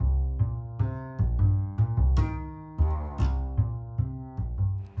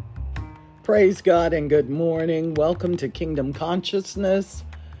Praise God and good morning. Welcome to Kingdom Consciousness.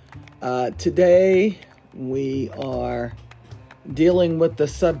 Today we are dealing with the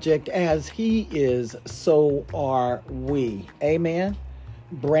subject, as He is, so are we. Amen.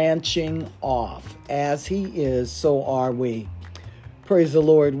 Branching off. As He is, so are we. Praise the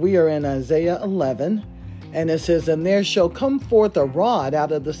Lord. We are in Isaiah 11, and it says, "And there shall come forth a rod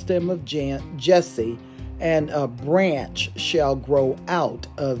out of the stem of Jesse, and a branch shall grow out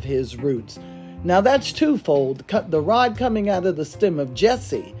of his roots." Now that's twofold. The rod coming out of the stem of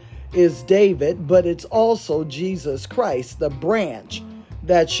Jesse is David, but it's also Jesus Christ, the branch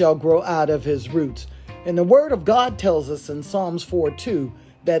that shall grow out of his roots. And the word of God tells us in Psalms 4:2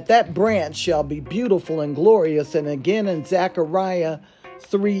 that branch shall be beautiful and glorious. And again in Zechariah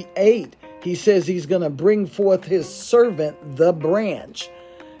 3:8, he says he's going to bring forth his servant, the branch.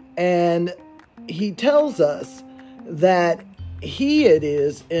 And he tells us that he it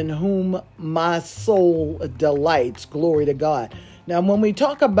is in whom my soul delights. Glory to God. Now, when we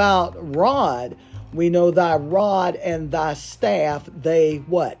talk about rod, we know thy rod and thy staff, they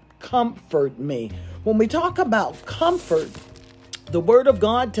what? Comfort me. When we talk about comfort, the word of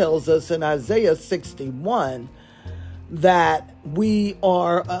God tells us in Isaiah 61 that we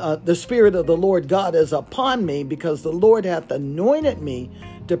are, the Spirit of the Lord God is upon me, because the Lord hath anointed me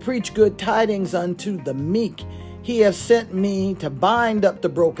to preach good tidings unto the meek. He hath sent me to bind up the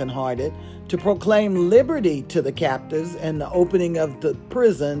brokenhearted, to proclaim liberty to the captives, and the opening of the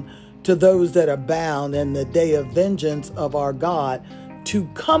prison to those that are bound, and the day of vengeance of our God, to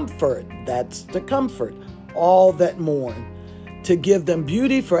comfort, that's to comfort, all that mourn, to give them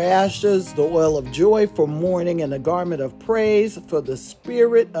beauty for ashes, the oil of joy for mourning, and a garment of praise for the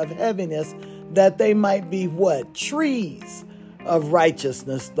spirit of heaviness, that they might be what? Trees of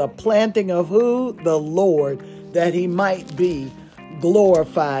righteousness, the planting of who? The Lord, that he might be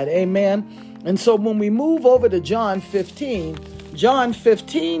glorified. Amen. And so when we move over to John 15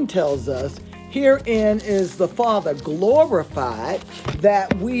 tells us, herein is the Father glorified,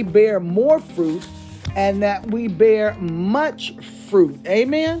 that we bear more fruit, and that we bear much fruit.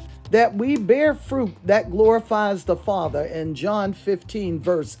 Amen. That we bear fruit that glorifies the Father in John 15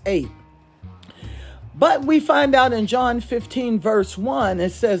 verse 8. But we find out in John 15 verse 1,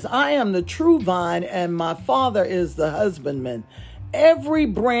 it says, "I am the true vine, and my Father is the husbandman. Every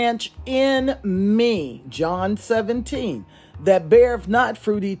branch in me," John 17, "that beareth not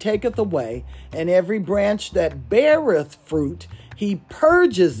fruit, he taketh away. And every branch that beareth fruit, he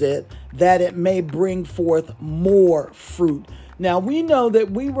purges it, that it may bring forth more fruit." Now, we know that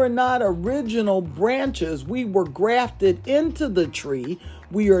we were not original branches. We were grafted into the tree.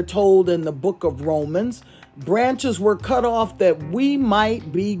 We are told in the book of Romans, branches were cut off that we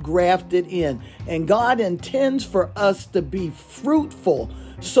might be grafted in. And God intends for us to be fruitful.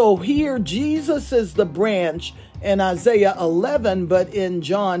 So here Jesus is the branch in Isaiah 11, but in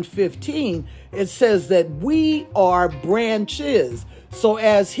John 15, it says that we are branches. So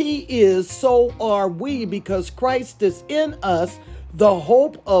as he is, so are we, because Christ is in us, the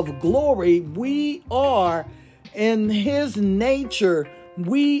hope of glory. We are in his nature.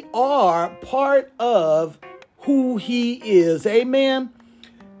 We are part of who he is. Amen.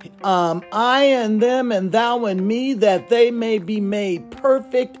 I and them, and thou and me, that they may be made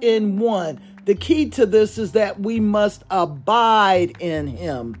perfect in one. The key to this is that we must abide in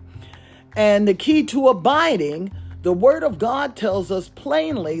him. And the key to abiding, the word of God tells us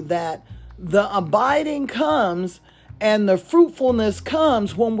plainly that the abiding comes and the fruitfulness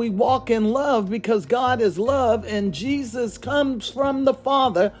comes when we walk in love, because God is love, and Jesus comes from the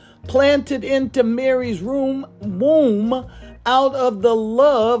Father, planted into Mary's womb out of the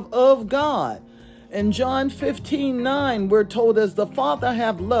love of God. In John 15:9, we're told, "As the Father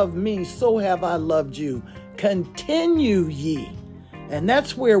hath loved me, so have I loved you. Continue ye." And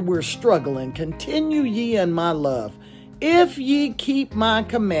that's where we're struggling. "Continue ye in my love. If ye keep my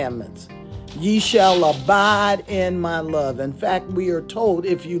commandments, ye shall abide in my love." In fact, we are told,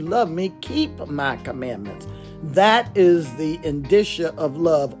 "If you love me, keep my commandments." That is the indicia of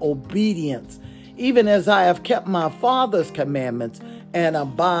love, obedience. "Even as I have kept my Father's commandments and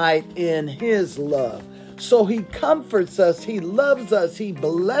abide in his love." So he comforts us, he loves us, he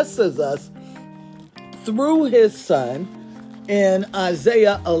blesses us through his Son in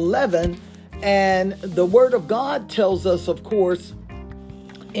Isaiah 11. And the word of God tells us, of course,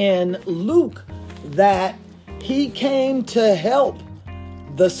 in Luke, that he came to help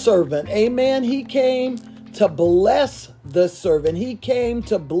the servant. Amen. He came to bless the servant. He came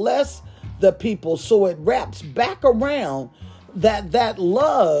to bless the people. So it wraps back around that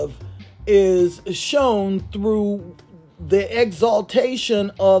love is shown through the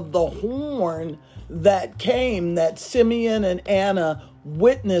exaltation of the horn that came, that Simeon and Anna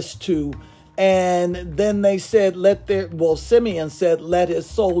witnessed to. And then they said, Simeon said, let his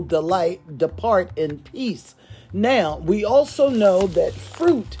soul depart in peace. Now, we also know that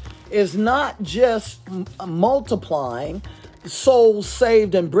fruit is not just multiplying souls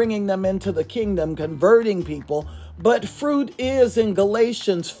saved and bringing them into the kingdom, converting people, but fruit is in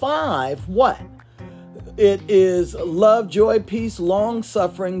Galatians 5, what? It is love, joy, peace,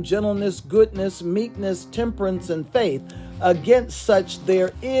 long-suffering, gentleness, goodness, meekness, temperance, and faith. Against such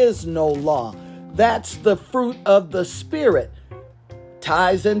there is no law. That's the fruit of the Spirit.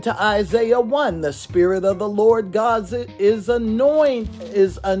 Ties into Isaiah 1. The Spirit of the Lord God is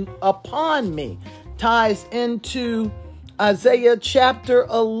upon me. Ties into Isaiah chapter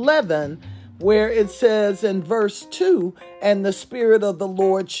 11, where it says in verse 2, and the Spirit of the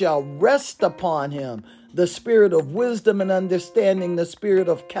Lord shall rest upon him, the Spirit of wisdom and understanding, the Spirit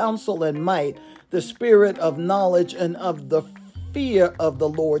of counsel and might, the Spirit of knowledge and of the fear of the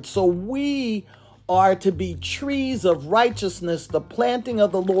Lord. So we are to be trees of righteousness, the planting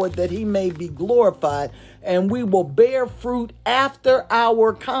of the Lord, that he may be glorified, and we will bear fruit after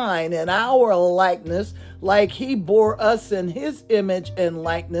our kind and our likeness, like he bore us in his image and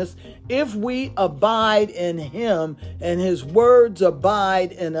likeness, if we abide in him and his words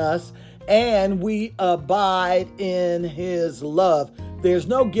abide in us, and we abide in his love. There's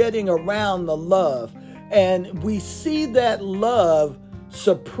no getting around the love. And we see that love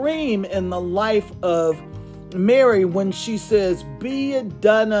supreme in the life of Mary when she says, be it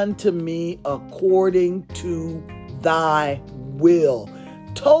done unto me according to thy will.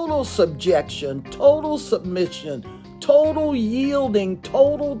 Total subjection, total submission, total yielding,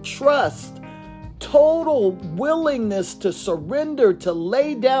 total trust, total willingness to surrender, to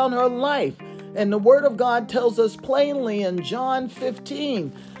lay down her life. And the Word of God tells us plainly in John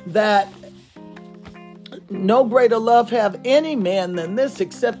 15 that no greater love have any man than this,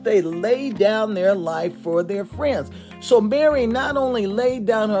 except they lay down their life for their friends. So Mary not only laid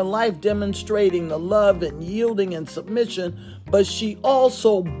down her life demonstrating the love and yielding and submission, but she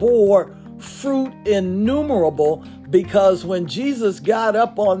also bore fruit innumerable, because when Jesus got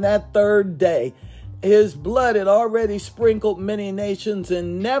up on that third day, his blood had already sprinkled many nations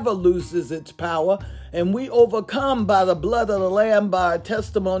and never loses its power. And we overcome by the blood of the Lamb, by our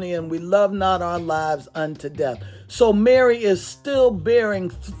testimony, and we love not our lives unto death. So Mary is still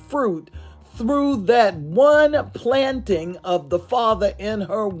bearing fruit through that one planting of the Father in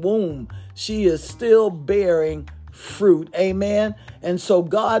her womb. She is still bearing fruit. Amen. And so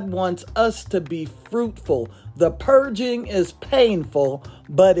God wants us to be fruitful. The purging is painful,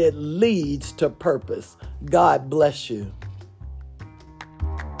 but it leads to purpose. God bless you.